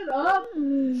you shut up?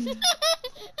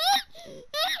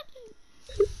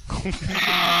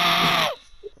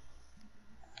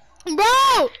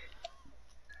 Bro!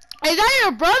 Is that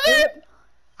your brother?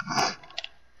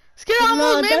 Skid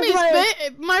almost made me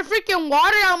spit my freaking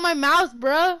water out my mouth,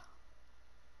 bro.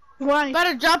 Why?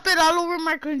 Gotta drop it all over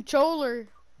my controller.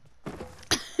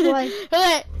 Why?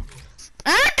 Like,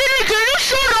 Anthony, can you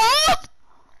shut up?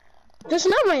 That's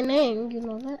not my name, you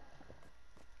know that.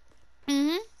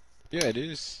 Mm-hmm. Yeah, it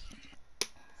is.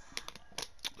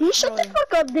 You shut the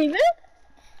fuck up, David.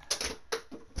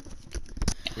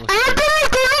 Anthony,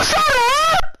 can you shut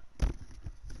up?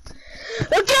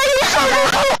 Okay, you shut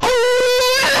up.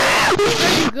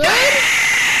 Are you good?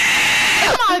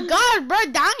 Oh my god, bro,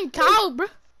 dying cow, bro.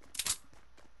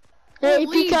 Hey,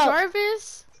 Lee peek out.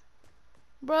 Jarvis?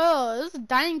 Bro, there's a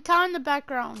dying cow in the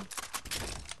background.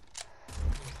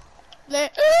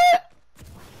 Like,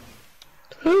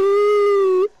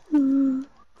 you're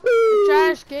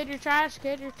trash kid, you're trash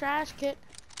kid, you're trash kid.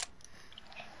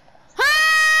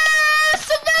 Ah,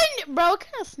 Savannah! Bro, what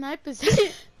kind of snipe is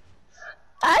it?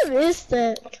 I missed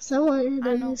it, cause I wanted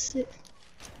to miss it.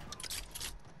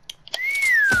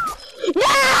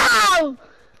 No!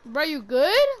 Bro, you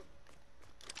good?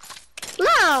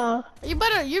 No! You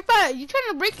trying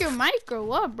to break your mic or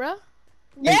what, bro?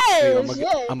 Yes,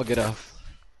 I'm gonna get off.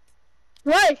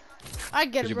 Right. I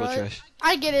get it, bro. Trash.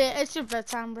 I get it. It's your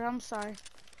bedtime, bro. I'm sorry.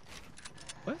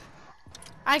 What?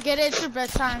 I get it. It's your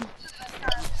bedtime.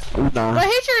 Nah. But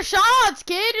hit your shots,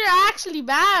 kid. You're actually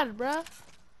bad, bro.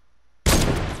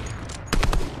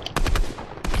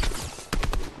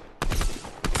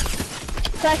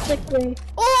 Practically.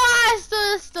 Oh, I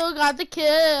still got the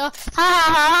kill.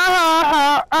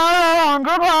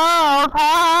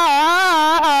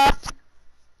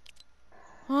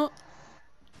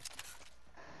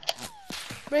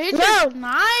 hit your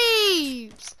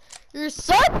snipes. You're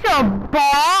such a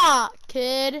bot,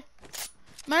 kid.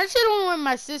 Man, I should have went with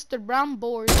my sister, bro. I'm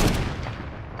bored.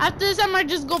 After this, I might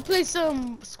just go play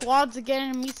some squads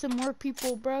again and meet some more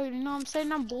people, bro. You know what I'm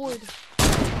saying? I'm bored.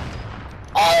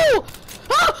 Oh!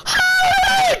 Oh!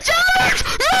 Holy Josh!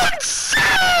 You're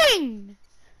insane!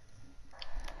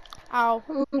 Ow.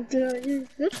 Oh, God.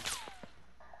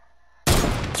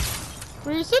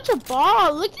 Bro, you're such a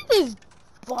ball. Look at this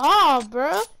ball,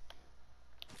 bro.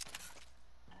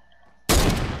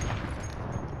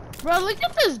 Bro, look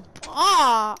at this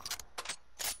ball.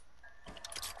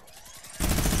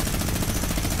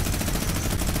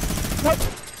 What?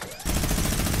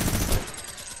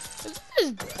 Look at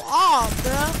this ball,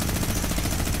 bro.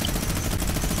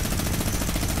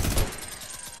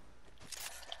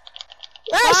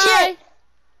 Ah, shit!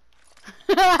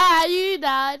 You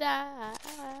died.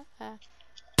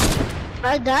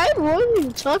 I died? What are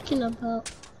you talking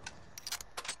about?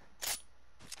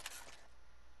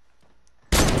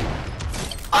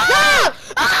 Ah!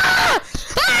 Ah!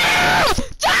 Ah!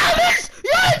 Thomas,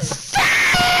 you're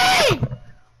insane!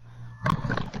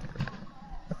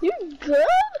 You good?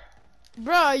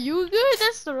 Bro, are you good?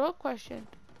 That's the real question.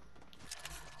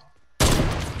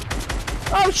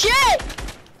 Oh, shit!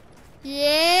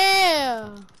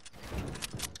 Yeah.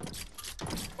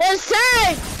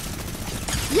 Insane!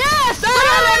 Yes, sir!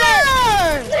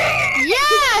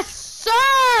 Yes,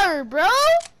 sir, bro!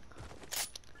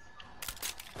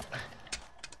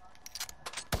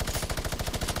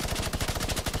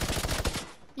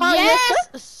 Oh,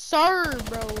 yes, Yes, sir,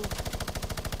 bro.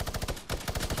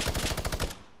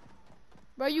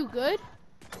 Bro, you good?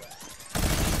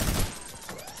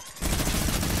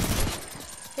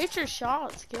 Hit your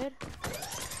shots, kid.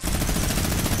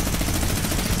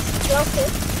 You okay?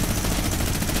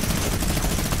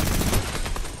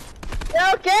 You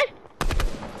okay?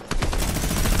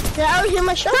 Yeah, I was in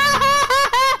my shot.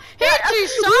 Hit your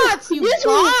shots, you this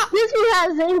bot! This one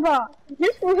has aimbot.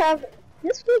 This one has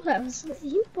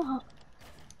aimbot.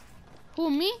 Who,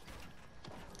 me?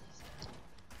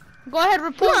 Go ahead,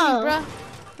 report No. me, bro.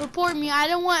 Report me. I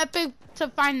don't want Epic to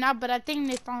find out, but I think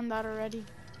they found out already.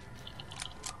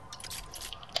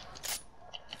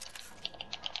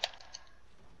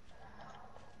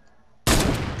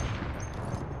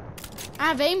 I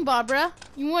have aimbot, bro.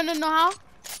 You want to know how?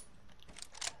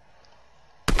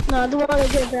 No, I don't want to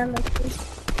get banned like this.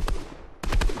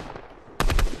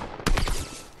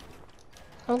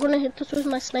 I'm gonna hit this with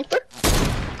my sniper.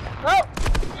 Oh!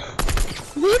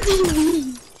 What did you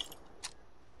mean?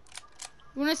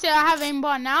 You want to say I have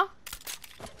aimbot now?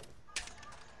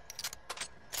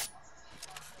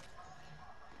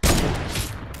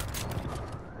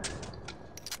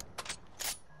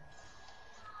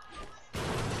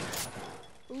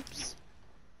 Oops.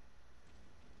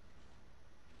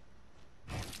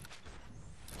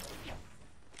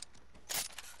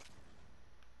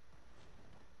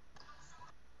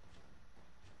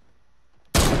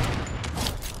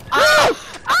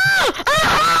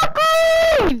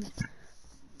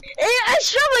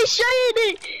 I showed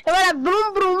it. And when I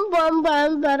boom, boom, bum,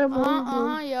 bum, bada, boom,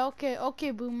 boom. Yeah,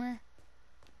 okay, boomer.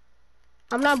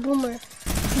 I'm not boomer.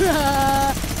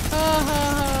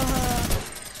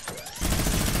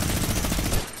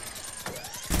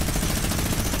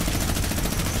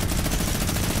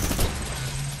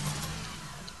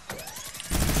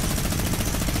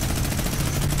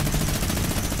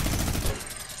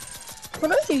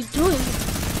 What are you doing?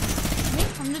 Me?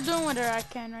 I'm just doing whatever I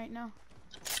can right now.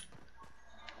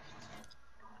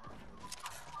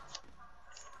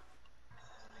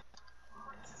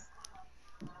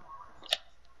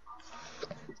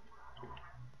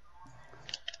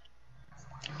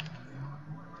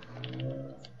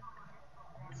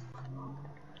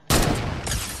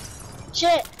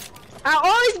 Shit. I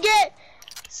always get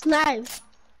sniped.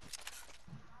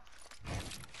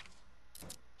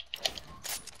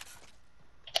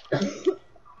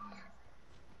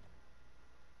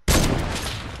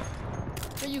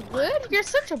 Are you good? You're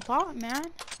such a bot, man.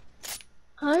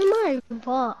 I'm not a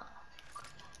bot.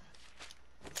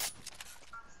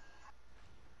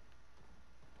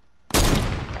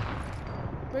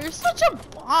 But you're such a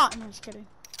bot. No, I'm just kidding.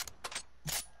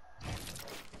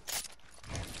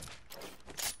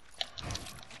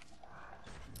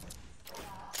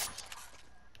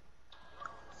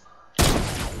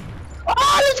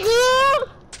 Oh, let's go!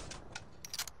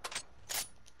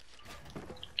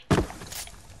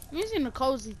 I'm using a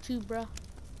cozy too, bro. I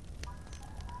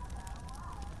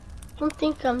don't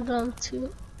think I'm done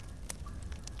too.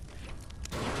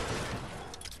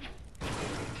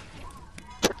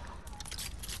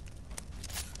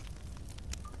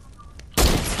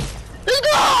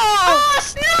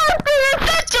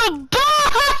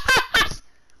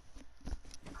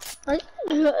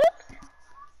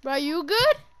 Bro, you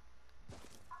good?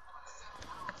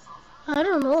 I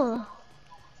don't know.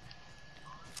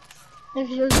 If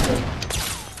you're good.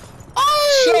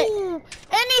 Oh! Shit.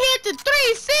 And he hit the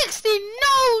 360.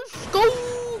 No scope.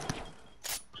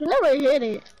 You never hit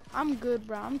it. I'm good,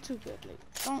 bro. I'm too good.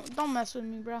 Like, don't mess with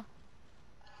me, bro.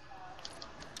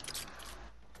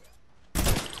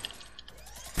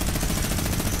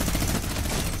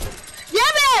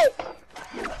 Damn it!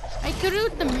 I killed you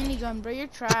with the minigun, bro. You're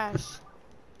trash.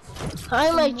 I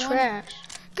like trash.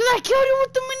 Cause I killed you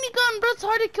with the minigun, bro. It's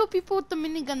hard to kill people with the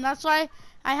minigun. That's why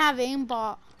I have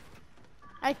aimbot.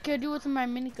 I killed you with my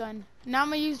minigun. Now I'm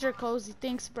gonna use your cozy.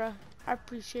 Thanks, bro. I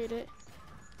appreciate it.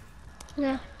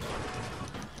 Yeah.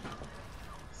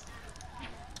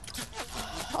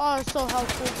 Oh, it's so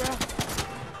helpful, bro.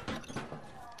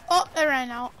 Oh, it ran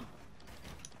out.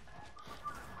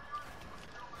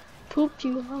 Pooped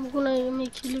you. I'm gonna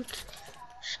make you look.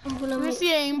 I'm gonna You make.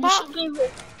 see an You aimbot? should give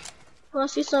it. Wanna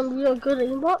see some real good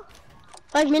aimbot?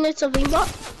 5 minutes of aimbot.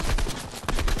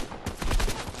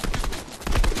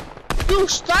 Dude,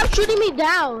 stop shooting me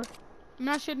down. I'm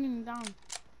not shooting him down.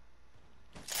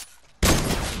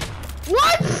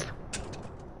 What?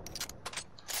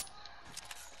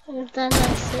 If that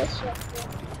makes sense.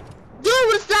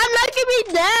 Dude, stop knocking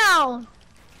me down.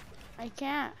 I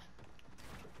can't.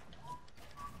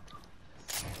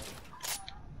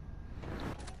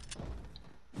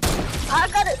 I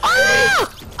got it. Ah!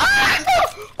 Ah!